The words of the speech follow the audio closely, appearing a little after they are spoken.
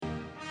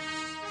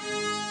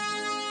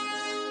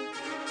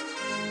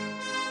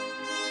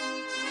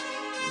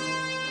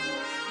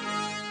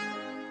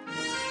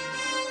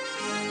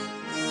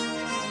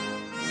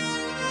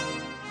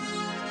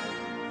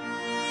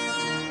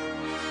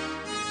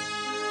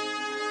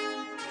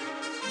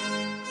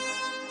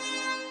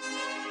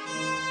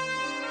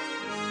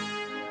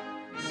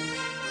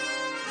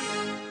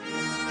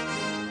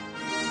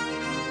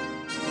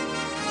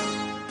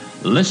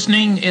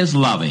Listening is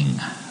loving.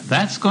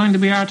 That's going to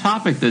be our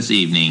topic this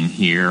evening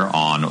here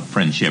on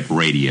Friendship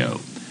Radio.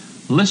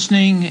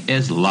 Listening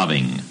is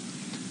loving.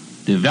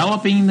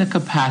 Developing the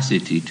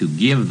capacity to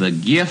give the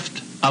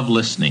gift of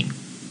listening.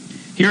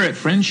 Here at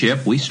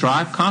Friendship, we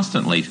strive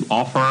constantly to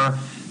offer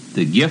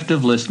the gift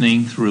of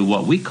listening through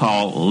what we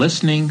call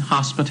listening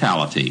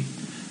hospitality.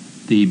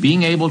 The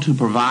being able to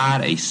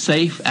provide a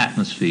safe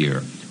atmosphere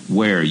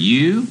where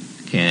you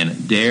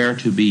can dare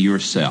to be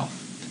yourself.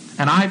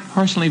 And I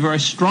personally very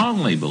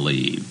strongly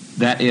believe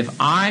that if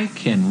I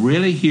can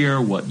really hear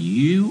what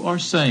you are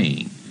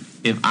saying,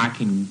 if I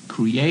can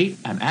create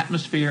an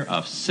atmosphere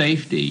of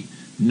safety,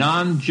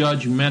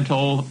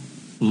 non-judgmental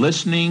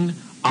listening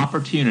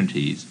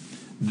opportunities,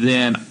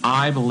 then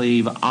I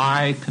believe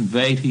I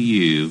convey to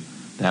you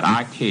that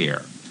I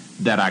care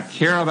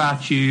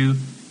about you,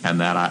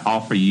 and that I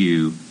offer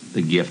you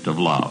the gift of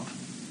love.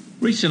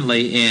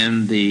 Recently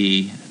in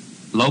the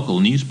local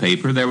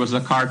newspaper, there was a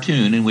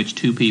cartoon in which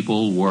two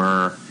people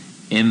were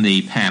in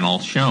the panel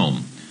shown.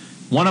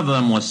 One of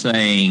them was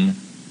saying,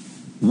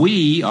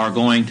 "We are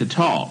going to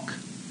talk.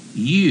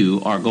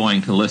 You are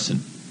going to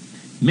listen."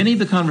 Many of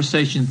the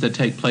conversations that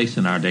take place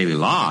in our daily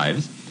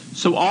lives,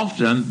 so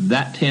often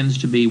that tends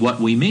to be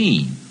what we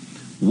mean.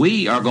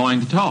 We are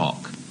going to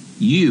talk.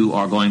 You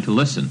are going to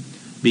listen.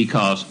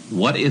 Because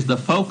what is the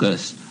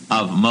focus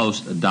of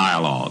most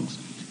dialogues?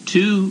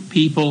 Two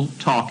people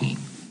talking.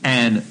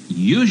 And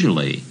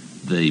usually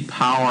the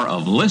power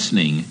of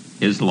listening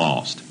is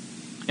lost.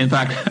 In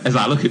fact, as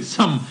I look at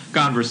some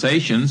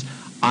conversations,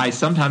 I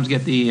sometimes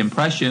get the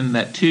impression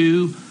that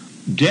two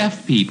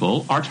deaf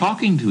people are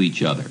talking to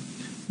each other.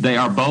 They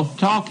are both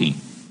talking.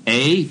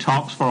 A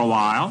talks for a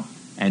while,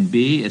 and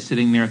B is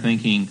sitting there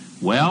thinking,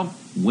 well,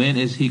 when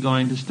is he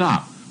going to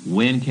stop?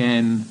 When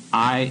can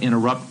I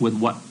interrupt with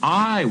what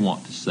I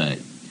want to say?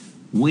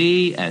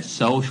 We as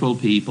social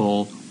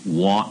people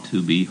want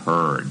to be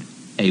heard.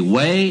 A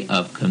way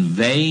of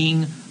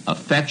conveying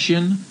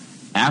affection,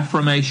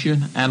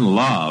 affirmation, and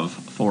love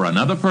for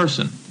another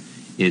person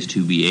is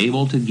to be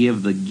able to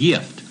give the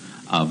gift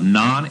of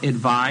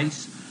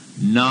non-advice,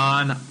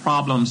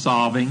 non-problem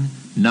solving,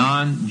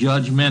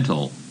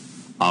 non-judgmental,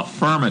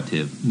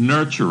 affirmative,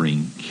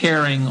 nurturing,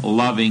 caring,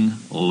 loving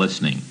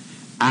listening,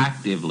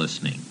 active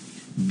listening,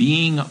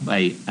 being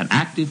an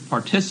active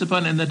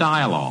participant in the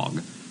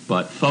dialogue,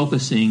 but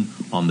focusing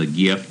on the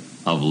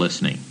gift of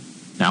listening.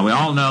 Now, we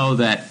all know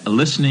that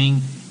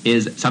listening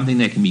is something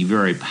that can be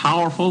very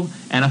powerful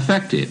and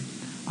effective.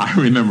 I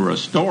remember a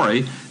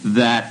story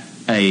that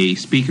a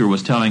speaker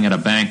was telling at a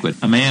banquet.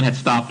 A man had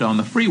stopped on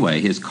the freeway.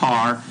 His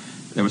car,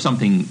 there was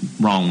something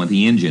wrong with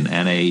the engine,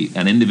 and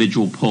an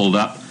individual pulled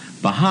up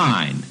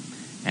behind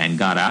and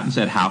got out and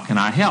said, "How can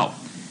I help?"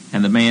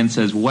 And the man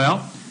says,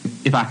 "Well,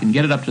 if I can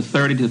get it up to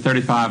 30 to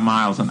 35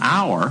 miles an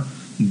hour,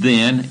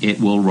 then it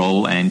will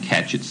roll and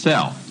catch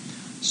itself."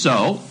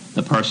 So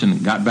the person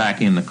got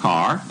back in the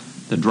car.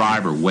 The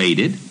driver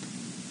waited.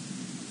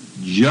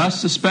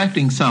 Just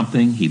suspecting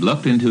something, he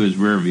looked into his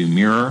rearview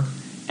mirror,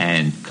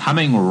 and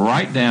coming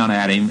right down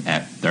at him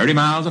at 30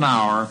 miles an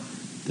hour,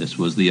 this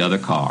was the other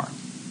car.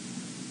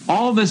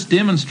 All this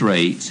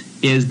demonstrates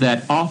is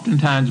that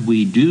oftentimes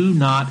we do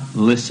not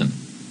listen,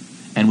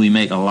 and we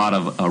make a lot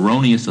of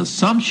erroneous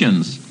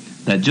assumptions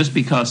that just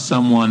because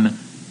someone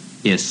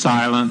is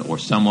silent or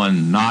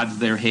someone nods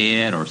their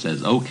head or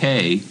says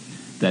okay,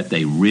 that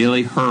they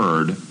really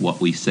heard what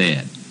we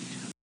said.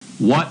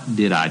 What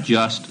did I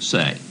just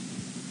say?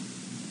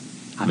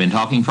 I've been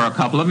talking for a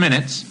couple of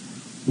minutes.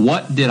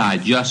 What did I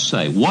just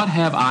say? What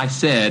have I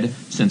said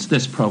since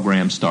this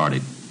program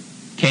started?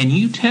 Can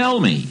you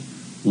tell me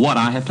what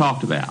I have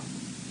talked about?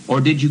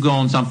 Or did you go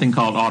on something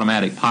called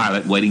automatic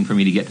pilot, waiting for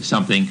me to get to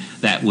something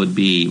that would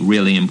be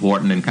really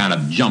important and kind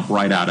of jump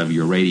right out of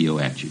your radio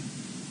at you?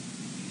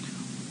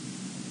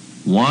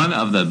 One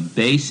of the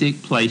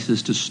basic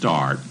places to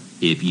start,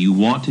 if you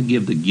want to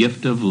give the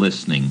gift of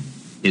listening,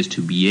 is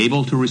to be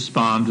able to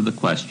respond to the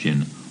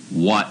question,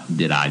 what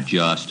did I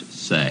just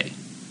say?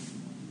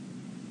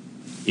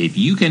 If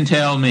you can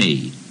tell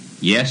me,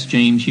 yes,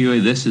 James Huey,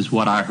 this is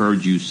what I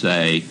heard you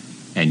say,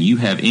 and you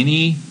have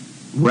any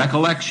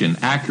recollection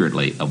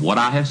accurately of what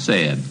I have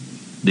said,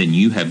 then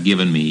you have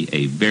given me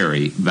a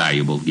very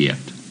valuable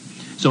gift.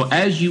 So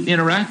as you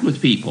interact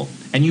with people,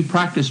 and you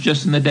practice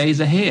just in the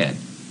days ahead,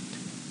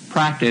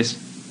 practice,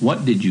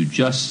 what did you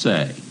just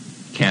say?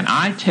 Can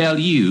I tell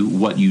you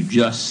what you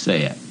just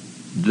said?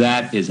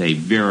 That is a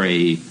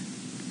very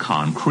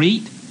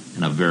concrete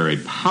and a very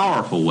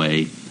powerful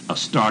way of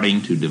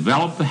starting to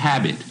develop the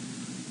habit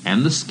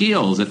and the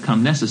skills that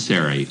come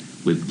necessary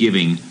with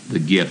giving the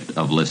gift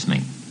of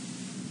listening.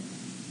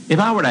 If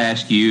I were to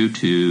ask you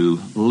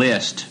to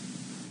list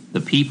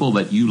the people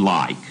that you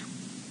like,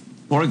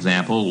 for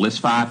example, list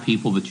 5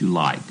 people that you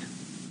like,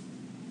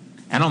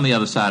 and on the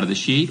other side of the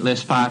sheet,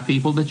 list 5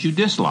 people that you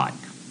dislike.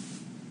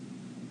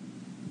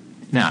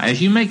 Now,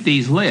 as you make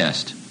these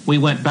lists, we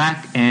went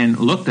back and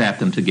looked at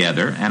them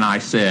together, and I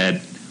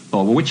said,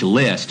 which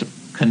list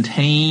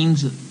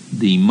contains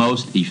the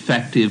most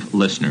effective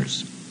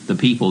listeners? The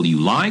people you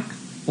like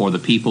or the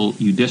people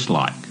you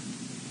dislike.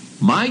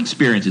 My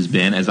experience has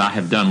been, as I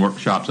have done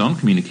workshops on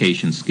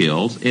communication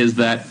skills, is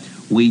that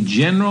we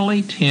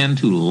generally tend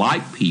to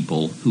like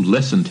people who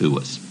listen to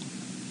us.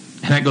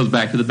 And that goes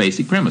back to the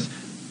basic premise.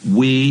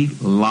 We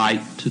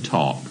like to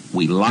talk.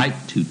 We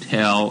like to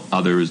tell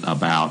others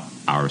about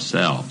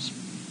ourselves.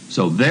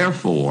 So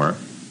therefore,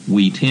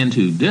 we tend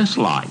to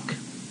dislike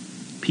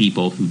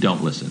people who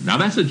don't listen. Now,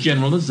 that's a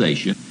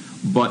generalization,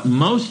 but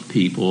most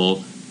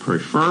people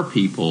prefer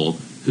people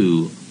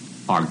who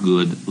are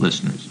good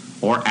listeners,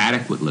 or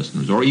adequate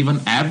listeners, or even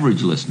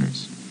average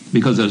listeners,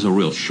 because there's a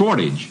real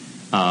shortage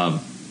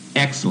of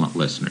excellent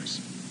listeners.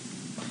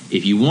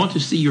 If you want to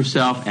see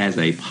yourself as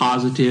a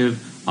positive,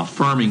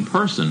 affirming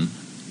person,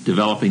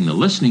 developing the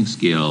listening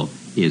skill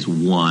is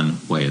one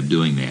way of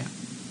doing that.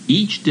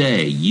 Each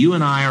day, you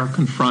and I are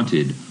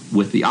confronted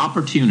with the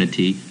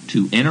opportunity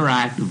to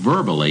interact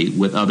verbally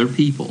with other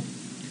people.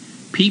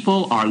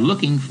 People are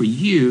looking for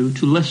you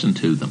to listen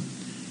to them.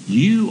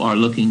 You are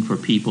looking for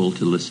people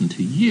to listen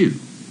to you.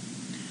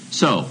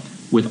 So,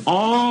 with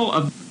all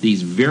of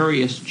these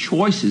various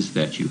choices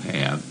that you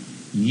have,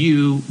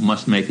 you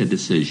must make a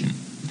decision.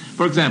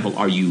 For example,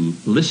 are you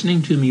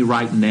listening to me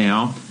right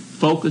now,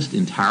 focused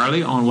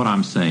entirely on what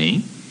I'm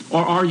saying,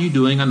 or are you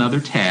doing another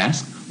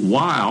task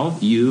while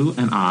you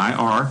and I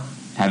are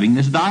having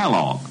this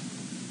dialogue?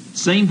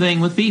 Same thing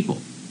with people.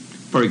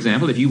 For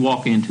example, if you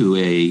walk into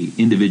an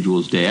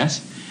individual's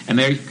desk and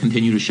they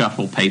continue to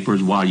shuffle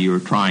papers while you're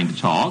trying to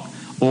talk,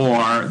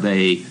 or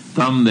they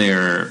thumb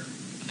their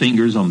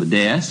fingers on the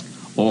desk,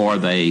 or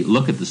they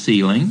look at the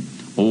ceiling,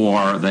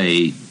 or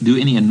they do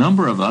a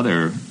number of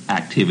other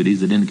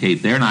activities that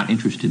indicate they're not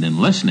interested in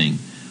listening,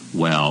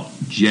 well,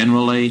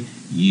 generally,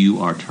 you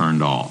are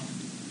turned off.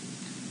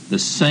 The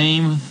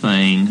same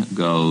thing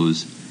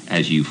goes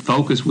as you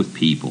focus with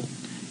people.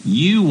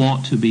 You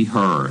want to be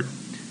heard,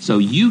 so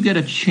you get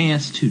a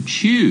chance to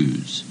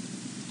choose,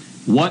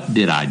 what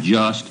did I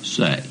just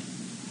say?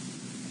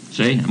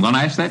 See, I'm going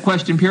to ask that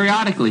question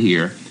periodically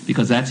here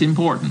because that's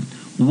important.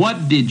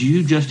 What did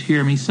you just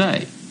hear me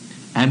say?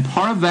 And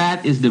part of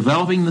that is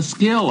developing the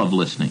skill of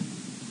listening.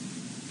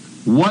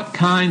 What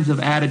kinds of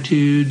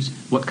attitudes,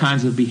 what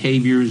kinds of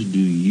behaviors do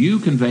you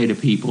convey to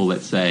people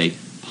that say,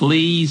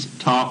 please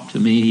talk to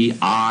me,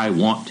 I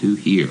want to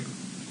hear?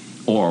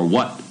 Or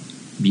what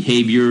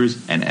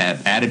behaviors and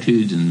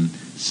attitudes and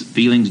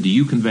feelings do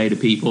you convey to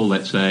people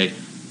that say,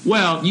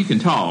 well, you can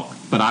talk,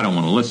 but I don't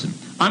want to listen.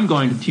 I'm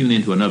going to tune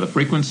into another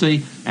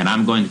frequency, and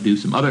I'm going to do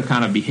some other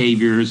kind of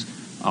behaviors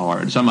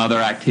or some other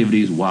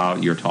activities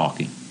while you're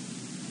talking.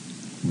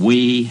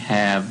 We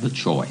have the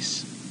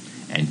choice.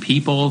 And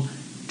people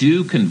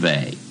do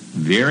convey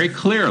very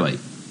clearly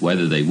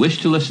whether they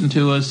wish to listen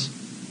to us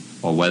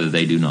or whether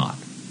they do not.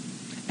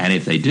 And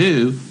if they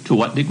do, to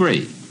what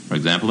degree? For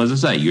example, as I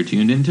say, you're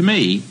tuned into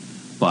me,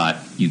 but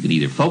you can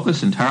either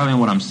focus entirely on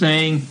what I'm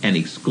saying and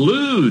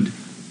exclude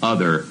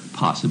other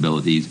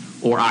possibilities,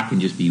 or I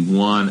can just be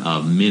one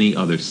of many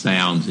other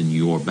sounds in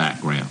your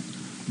background.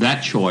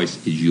 That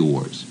choice is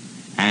yours.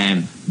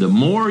 And the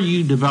more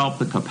you develop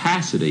the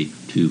capacity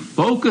to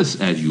focus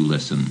as you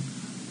listen,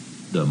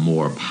 the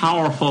more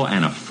powerful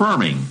and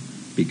affirming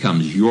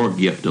becomes your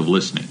gift of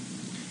listening.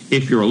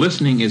 If your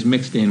listening is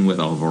mixed in with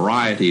a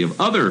variety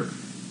of other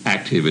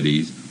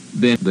activities,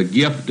 then the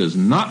gift does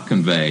not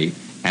convey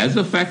as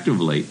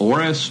effectively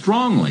or as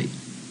strongly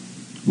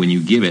when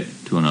you give it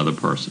to another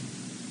person.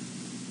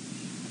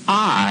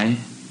 I,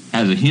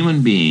 as a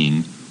human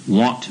being,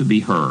 want to be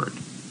heard.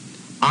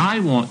 I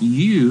want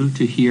you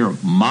to hear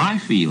my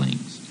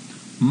feelings,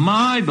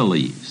 my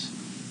beliefs,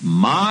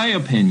 my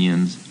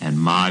opinions, and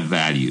my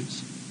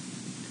values.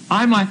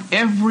 I'm like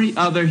every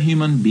other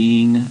human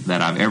being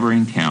that I've ever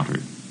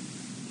encountered.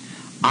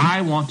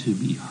 I want to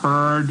be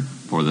heard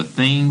for the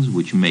things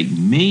which make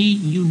me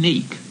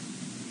unique.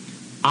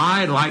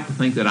 I like to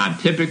think that I'm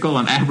typical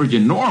and average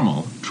and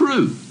normal,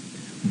 true,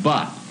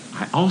 but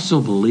I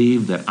also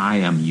believe that I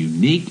am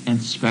unique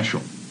and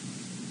special.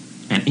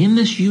 And in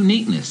this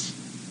uniqueness,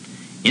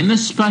 in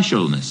this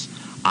specialness,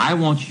 I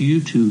want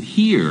you to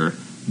hear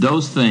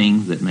those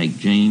things that make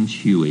James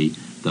Huey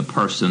the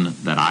person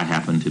that I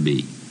happen to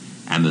be.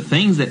 And the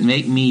things that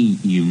make me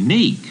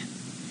unique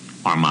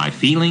are my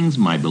feelings,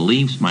 my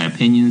beliefs, my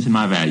opinions, and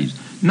my values.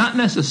 Not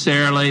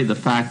necessarily the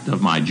fact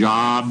of my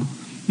job,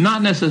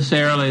 not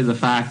necessarily the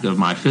fact of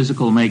my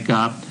physical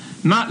makeup,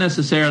 not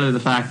necessarily the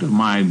fact of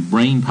my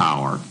brain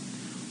power,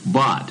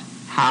 but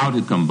how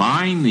to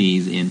combine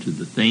these into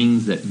the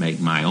things that make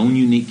my own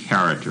unique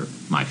character,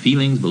 my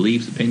feelings,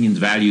 beliefs, opinions,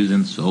 values,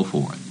 and so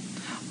forth.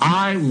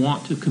 I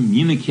want to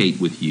communicate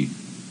with you.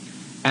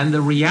 And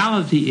the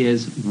reality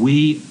is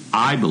we,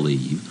 I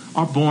believe,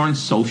 are born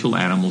social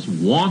animals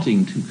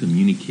wanting to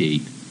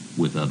communicate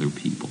with other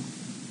people.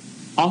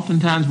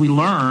 Oftentimes we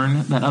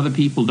learn that other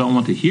people don't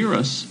want to hear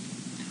us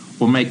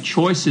or make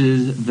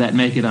choices that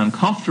make it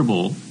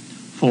uncomfortable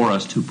for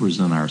us to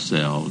present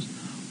ourselves.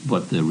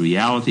 But the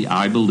reality,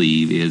 I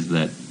believe, is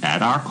that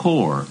at our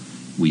core,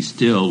 we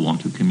still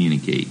want to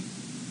communicate.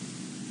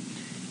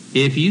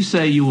 If you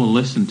say you will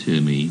listen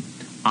to me,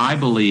 I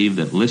believe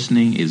that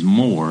listening is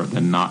more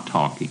than not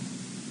talking.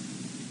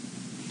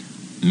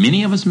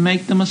 Many of us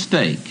make the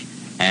mistake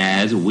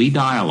as we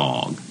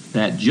dialogue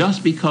that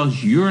just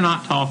because you're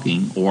not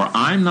talking or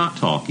I'm not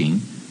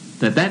talking,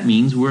 that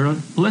means we're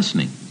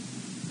listening.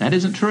 That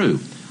isn't true.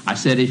 I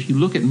said if you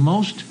look at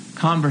most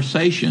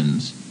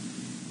conversations,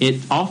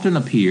 it often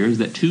appears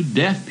that two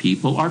deaf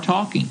people are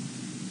talking.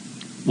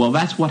 Well,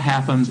 that's what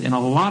happens in a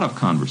lot of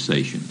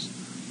conversations.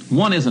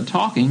 One isn't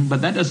talking,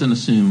 but that doesn't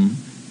assume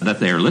that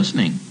they're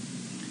listening.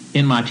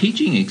 In my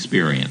teaching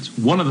experience,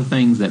 one of the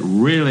things that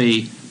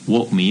really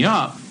woke me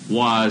up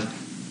was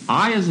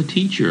I, as a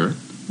teacher,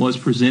 was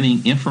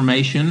presenting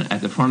information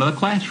at the front of the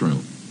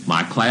classroom.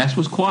 My class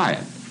was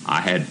quiet.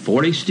 I had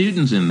 40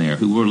 students in there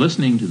who were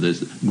listening to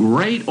this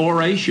great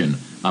oration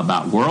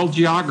about world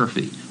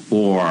geography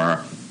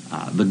or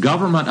the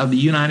government of the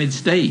United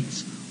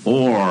States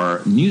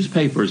or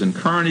newspapers and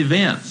current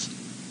events.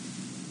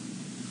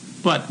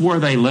 But were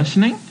they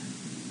listening?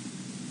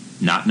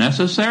 Not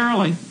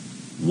necessarily.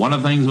 One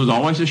of the things that was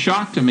always a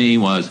shock to me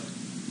was,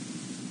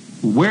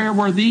 where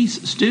were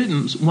these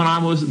students when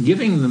I was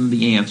giving them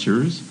the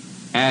answers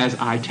as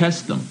I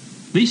test them?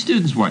 These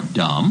students weren't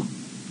dumb.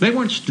 They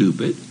weren't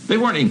stupid. They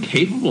weren't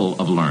incapable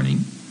of learning.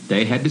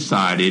 They had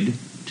decided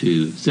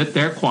to sit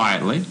there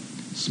quietly,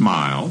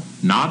 smile,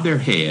 nod their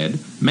head,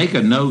 make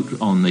a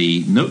note on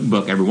the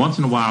notebook every once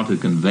in a while to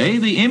convey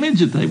the image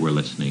that they were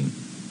listening.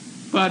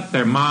 But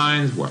their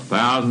minds were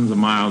thousands of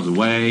miles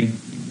away.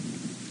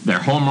 Their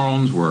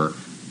hormones were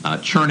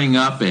churning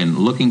up and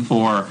looking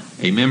for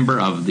a member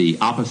of the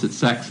opposite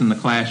sex in the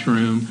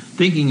classroom,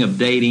 thinking of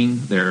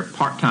dating, their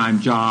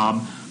part-time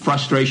job,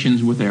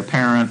 frustrations with their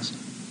parents.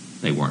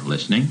 They weren't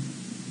listening.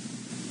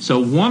 So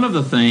one of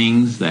the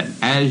things that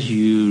as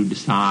you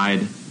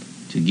decide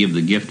to give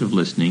the gift of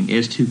listening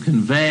is to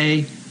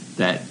convey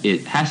that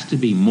it has to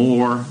be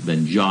more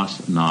than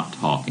just not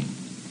talking.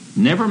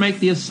 Never make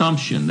the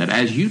assumption that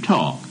as you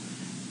talk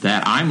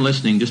that I'm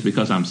listening just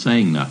because I'm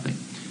saying nothing.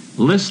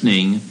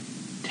 Listening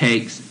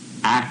takes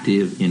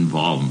active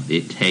involvement.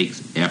 It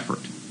takes effort.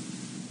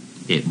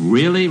 It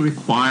really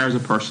requires a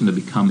person to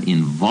become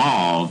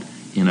involved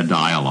in a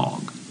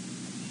dialogue.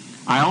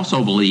 I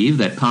also believe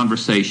that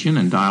conversation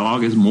and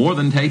dialogue is more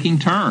than taking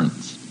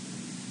turns.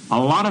 A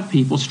lot of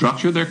people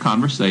structure their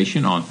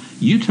conversation on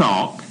you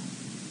talk,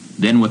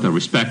 then with a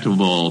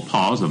respectable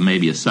pause of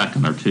maybe a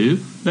second or two,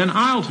 then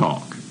I'll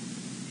talk.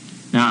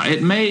 Now,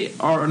 it may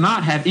or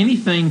not have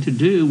anything to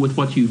do with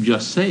what you've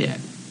just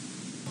said.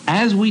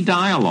 As we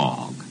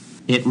dialogue,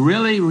 it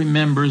really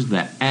remembers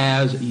that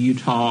as you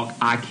talk,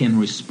 I can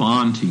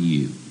respond to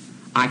you.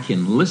 I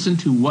can listen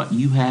to what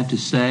you have to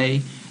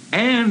say,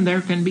 and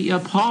there can be a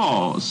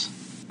pause.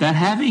 That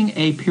having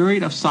a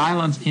period of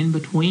silence in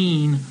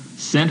between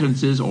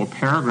sentences or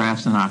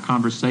paragraphs in our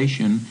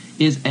conversation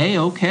is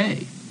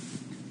A-okay.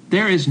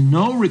 There is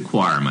no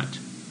requirement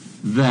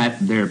that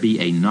there be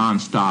a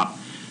nonstop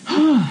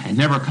and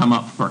never come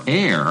up for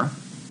air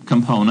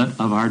component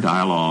of our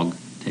dialogue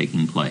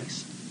taking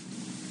place.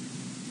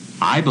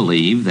 I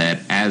believe that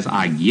as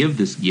I give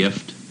this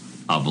gift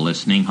of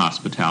listening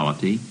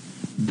hospitality,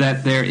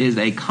 that there is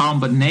a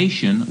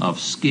combination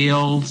of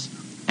skills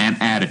and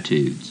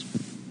attitudes.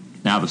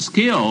 Now, the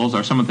skills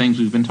are some of the things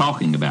we've been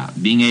talking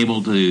about. Being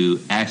able to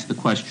ask the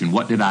question,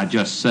 what did I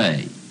just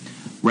say?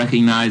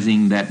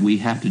 Recognizing that we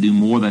have to do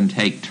more than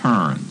take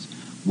turns.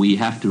 We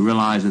have to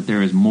realize that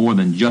there is more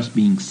than just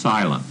being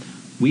silent.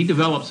 We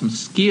develop some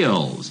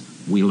skills.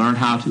 We learn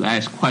how to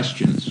ask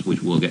questions,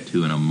 which we'll get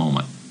to in a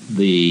moment.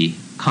 The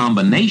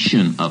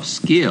combination of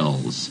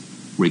skills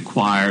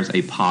requires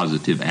a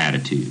positive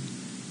attitude.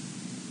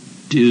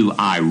 Do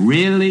I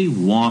really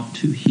want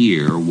to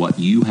hear what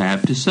you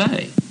have to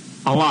say?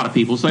 A lot of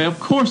people say, of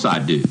course I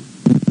do.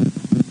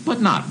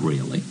 But not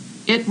really.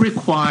 It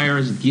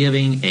requires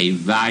giving a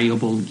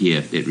valuable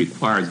gift. It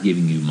requires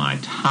giving you my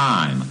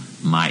time,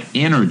 my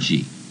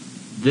energy.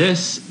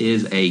 This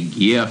is a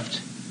gift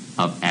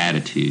of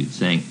attitude,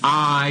 saying,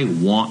 I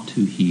want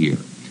to hear.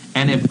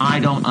 And if I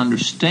don't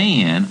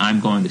understand, I'm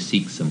going to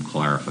seek some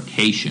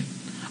clarification.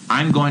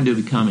 I'm going to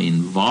become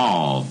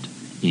involved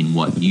in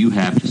what you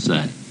have to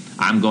say.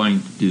 I'm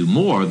going to do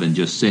more than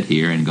just sit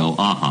here and go,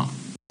 uh-huh.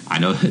 I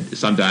know that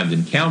sometimes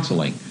in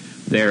counseling,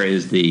 there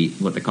is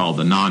what they call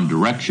the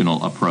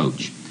non-directional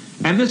approach.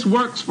 And this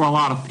works for a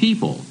lot of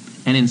people.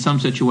 And in some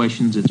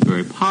situations, it's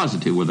very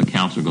positive where the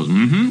counselor goes,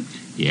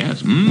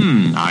 yes,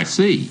 I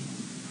see.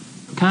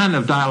 The kind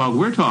of dialogue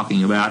we're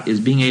talking about is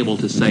being able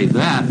to say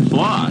that,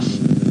 plus,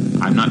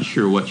 I'm not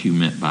sure what you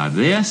meant by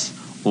this,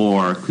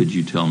 or could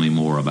you tell me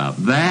more about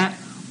that,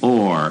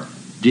 or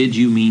did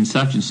you mean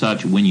such and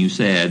such when you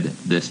said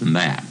this and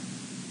that?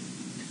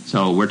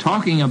 So we're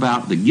talking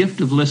about the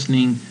gift of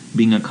listening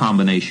being a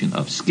combination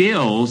of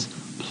skills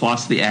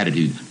plus the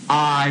attitude.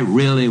 I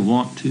really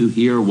want to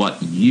hear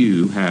what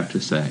you have to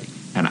say,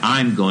 and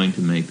I'm going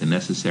to make the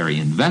necessary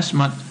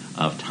investment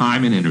of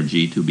time and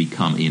energy to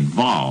become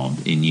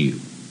involved in you.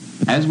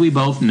 As we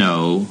both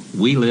know,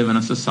 we live in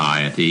a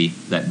society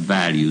that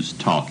values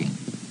talking.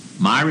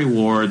 My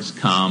rewards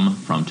come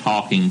from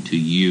talking to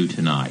you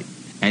tonight,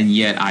 and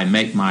yet I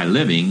make my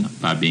living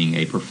by being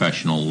a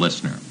professional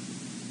listener.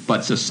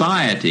 But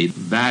society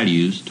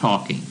values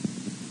talking.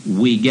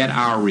 We get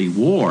our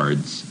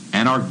rewards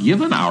and are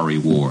given our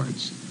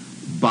rewards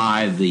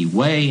by the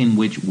way in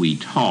which we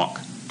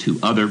talk to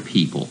other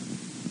people.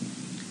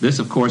 This,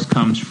 of course,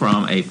 comes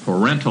from a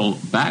parental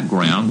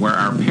background where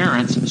our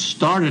parents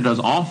started us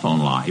off on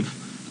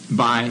life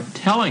by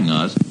telling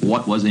us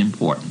what was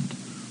important,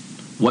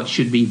 what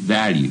should be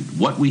valued,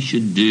 what we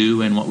should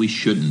do and what we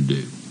shouldn't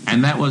do.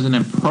 And that was an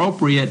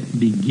appropriate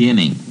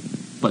beginning.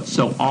 But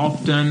so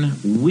often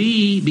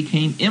we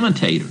became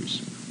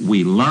imitators.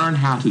 We learn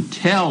how to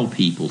tell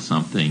people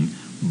something,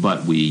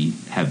 but we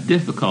have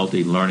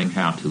difficulty learning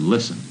how to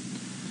listen.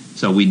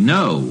 So we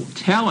know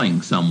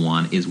telling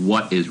someone is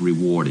what is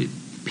rewarded.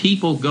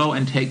 People go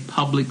and take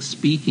public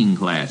speaking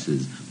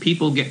classes.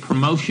 People get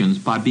promotions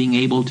by being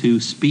able to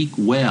speak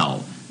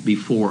well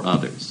before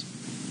others.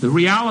 The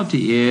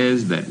reality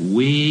is that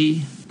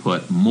we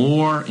put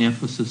more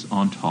emphasis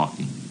on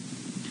talking.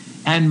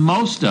 And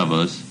most of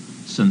us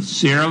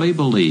sincerely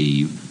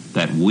believe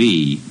that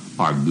we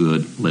are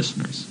good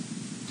listeners.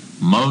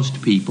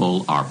 Most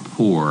people are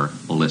poor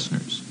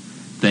listeners.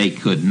 They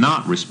could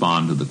not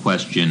respond to the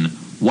question,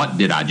 what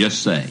did I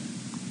just say?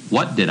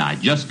 What did I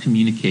just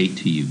communicate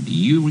to you? Do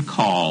you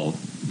recall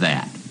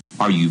that?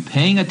 Are you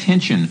paying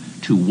attention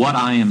to what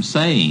I am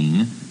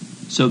saying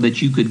so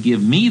that you could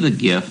give me the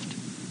gift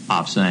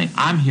of saying,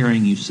 I'm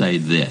hearing you say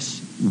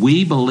this?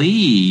 We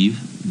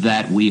believe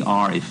that we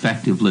are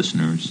effective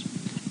listeners,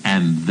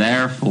 and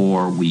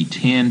therefore we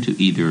tend to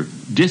either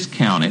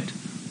discount it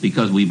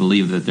because we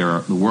believe that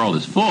the world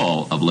is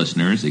full of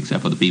listeners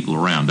except for the people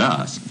around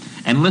us.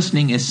 And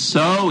listening is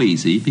so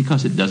easy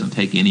because it doesn't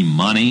take any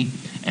money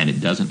and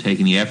it doesn't take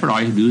any effort. All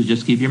you have to do is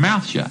just keep your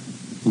mouth shut.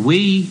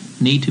 We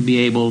need to be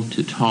able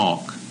to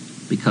talk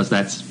because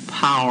that's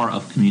power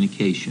of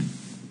communication.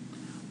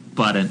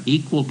 But an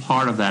equal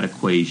part of that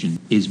equation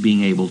is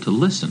being able to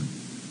listen.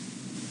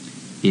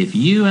 If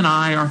you and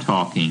I are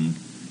talking,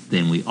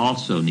 then we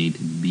also need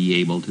to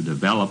be able to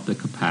develop the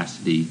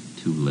capacity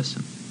to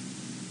listen.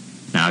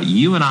 Now,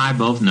 you and I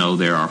both know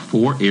there are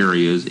 4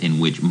 areas in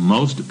which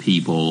most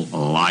people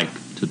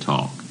like to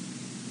talk.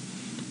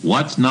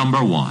 What's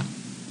number 1?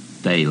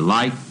 They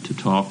like to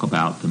talk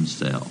about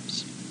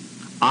themselves.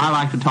 I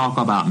like to talk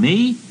about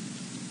me.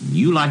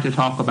 You like to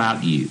talk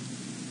about you.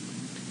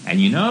 And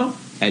you know,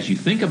 as you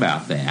think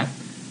about that,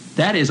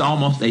 that is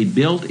almost a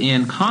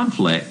built-in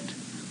conflict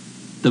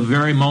the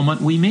very moment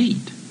we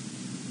meet.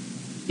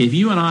 If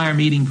you and I are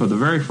meeting for the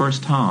very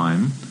first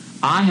time,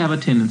 I have a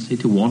tendency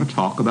to want to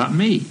talk about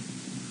me.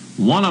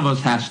 One of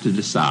us has to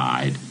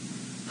decide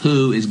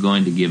who is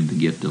going to give the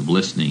gift of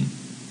listening.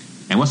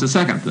 And what's the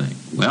second thing?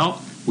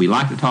 Well, we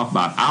like to talk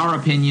about our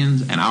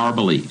opinions and our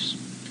beliefs.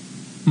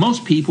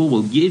 Most people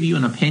will give you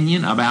an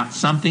opinion about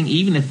something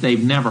even if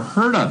they've never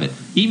heard of it,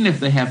 even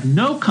if they have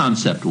no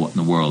concept of what in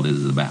the world it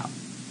is about.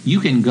 You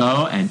can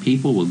go and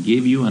people will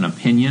give you an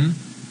opinion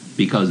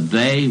because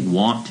they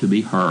want to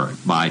be heard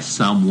by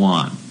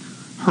someone,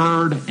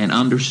 heard and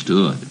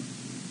understood.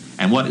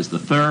 And what is the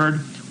third?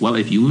 Well,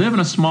 if you live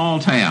in a small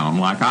town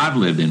like I've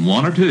lived in,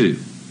 1 or 2,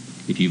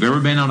 if you've ever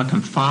been on a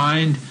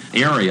confined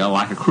area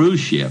like a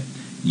cruise ship,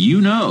 you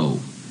know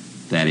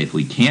that if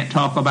we can't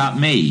talk about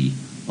me,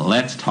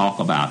 let's talk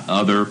about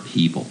other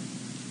people.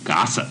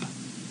 Gossip.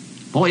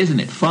 Boy, isn't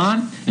it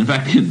fun? In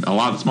fact, in a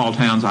lot of the small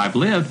towns I've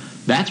lived,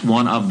 that's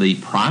one of the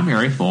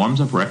primary forms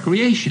of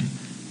recreation.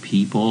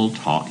 People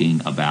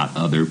talking about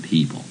other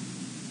people.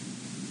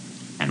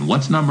 And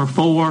what's number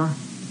 4?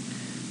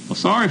 Well,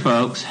 sorry,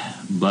 folks,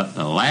 but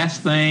the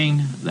last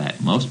thing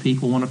that most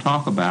people want to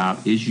talk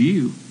about is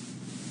you.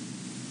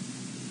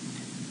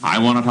 I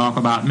want to talk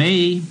about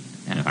me,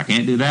 and if I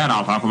can't do that,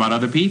 I'll talk about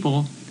other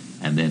people,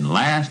 and then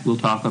last we'll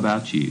talk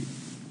about you.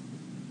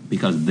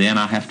 Because then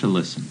I have to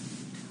listen.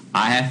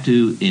 I have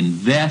to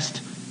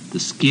invest the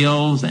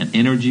skills and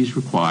energies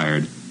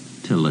required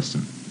to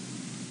listen.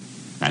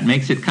 That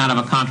makes it kind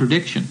of a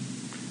contradiction,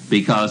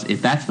 because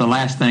if that's the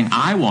last thing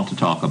I want to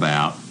talk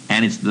about,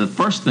 and it's the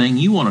first thing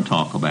you want to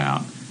talk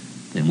about,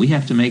 then we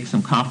have to make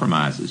some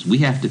compromises. We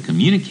have to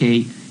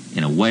communicate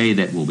in a way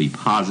that will be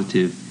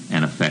positive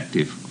and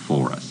effective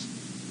for us.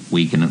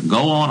 We can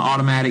go on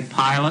automatic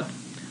pilot.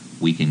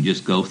 We can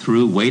just go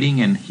through waiting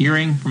and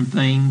hearing from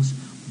things,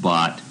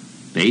 but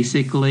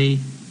basically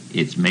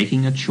it's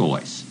making a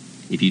choice.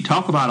 If you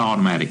talk about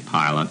automatic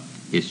pilot,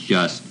 it's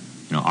just,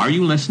 are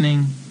you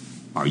listening?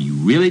 Are you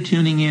really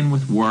tuning in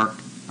with work?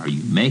 Are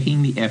you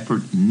making the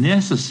effort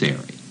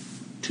necessary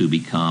to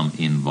become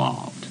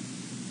involved?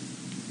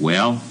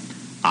 Well,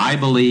 I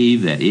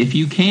believe that if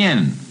you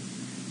can,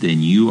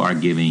 then you are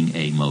giving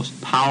a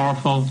most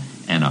powerful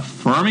and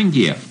affirming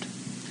gift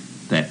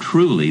that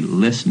truly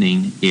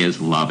listening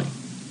is loving.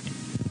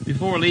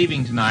 Before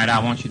leaving tonight,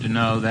 I want you to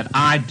know that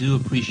I do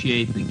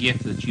appreciate the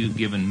gift that you've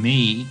given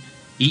me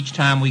each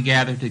time we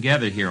gather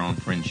together here on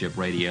Friendship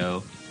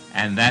Radio,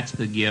 and that's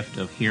the gift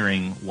of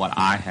hearing what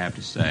I have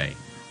to say.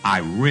 I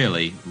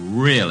really,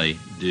 really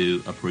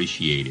do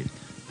appreciate it.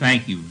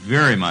 Thank you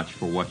very much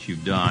for what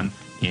you've done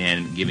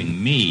in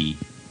giving me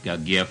a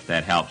gift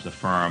that helps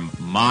affirm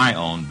my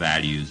own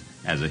values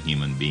as a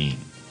human being.